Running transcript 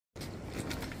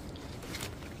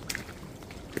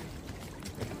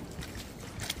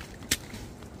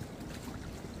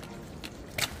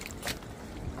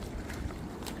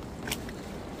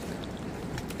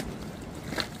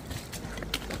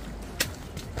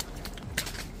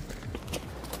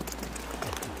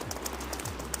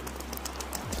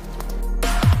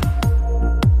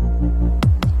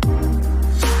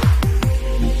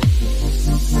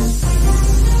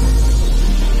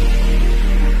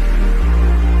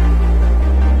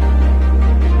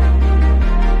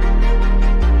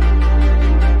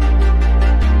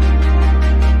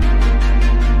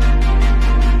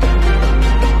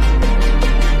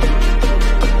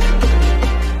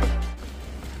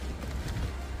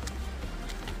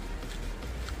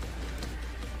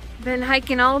Been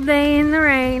hiking all day in the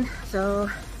rain, so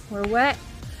we're wet.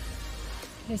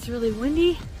 It's really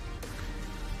windy.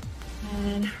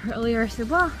 And earlier I said,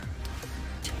 well,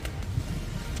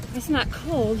 it's not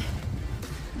cold.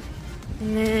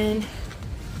 And then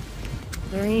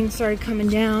the rain started coming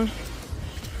down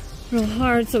real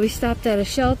hard, so we stopped at a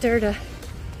shelter to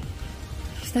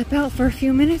step out for a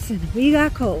few minutes, and we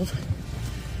got cold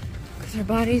because our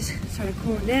bodies started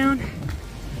cooling down.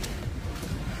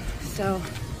 So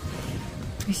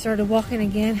we started walking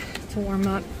again to warm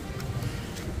up.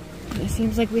 And it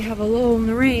seems like we have a lull in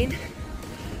the rain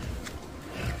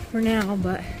for now,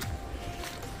 but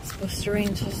it's supposed to rain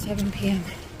until 7 p.m.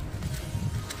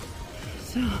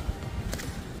 So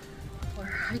we're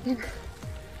hiking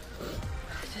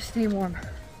to stay warm.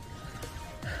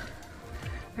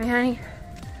 Right, honey?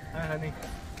 Hi, honey.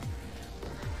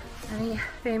 Any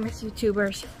famous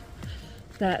YouTubers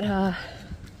that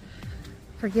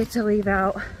forget to leave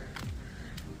out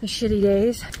the shitty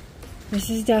days. This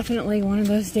is definitely one of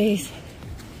those days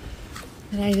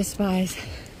that I despise.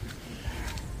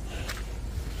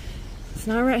 It's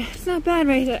not right. It's not bad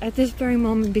right at this very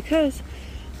moment because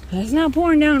it's not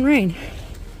pouring down rain.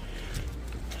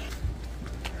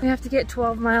 We have to get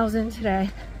 12 miles in today,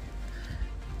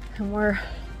 and we're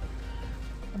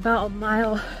about a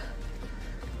mile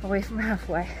away from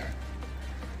halfway.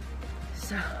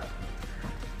 So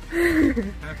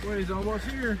halfway is almost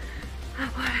here.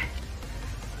 halfway.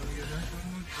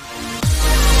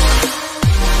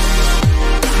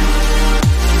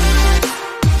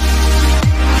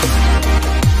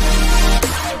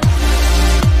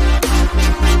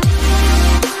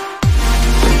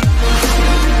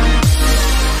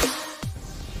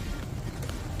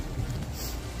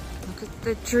 Look at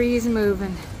the trees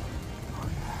moving.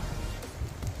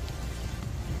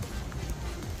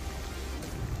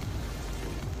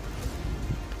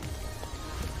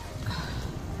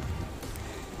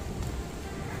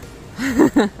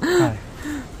 Hi.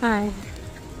 Hi.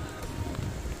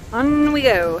 On we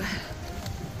go.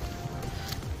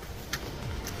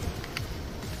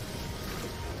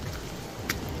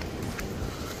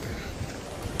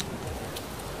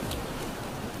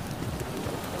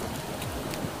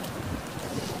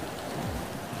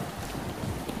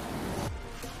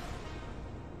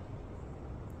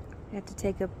 I have to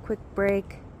take a quick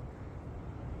break.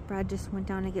 Brad just went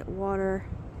down to get water.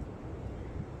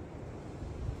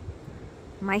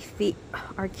 My feet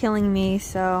are killing me,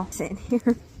 so I'm sitting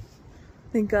here.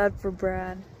 Thank God for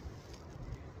Brad.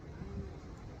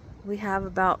 We have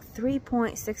about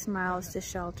 3.6 miles to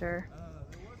shelter.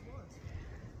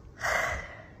 I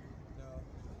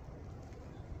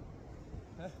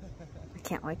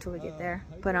can't wait till we get there.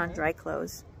 Put on dry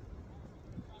clothes.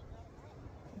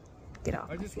 Get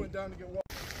off. I just went down to get water.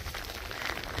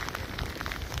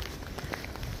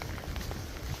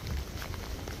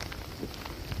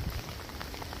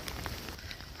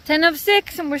 10 of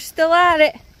 6 and we're still at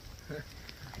it.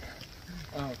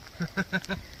 Oh.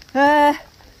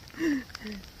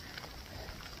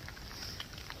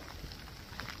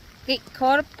 Get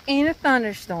caught up in a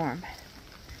thunderstorm.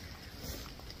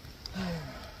 I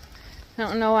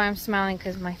don't know why I'm smiling,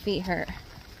 because my feet hurt.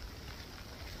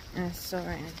 And it's still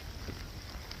raining.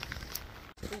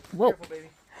 Whoa. Careful, baby.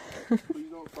 Please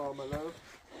don't fall, my love.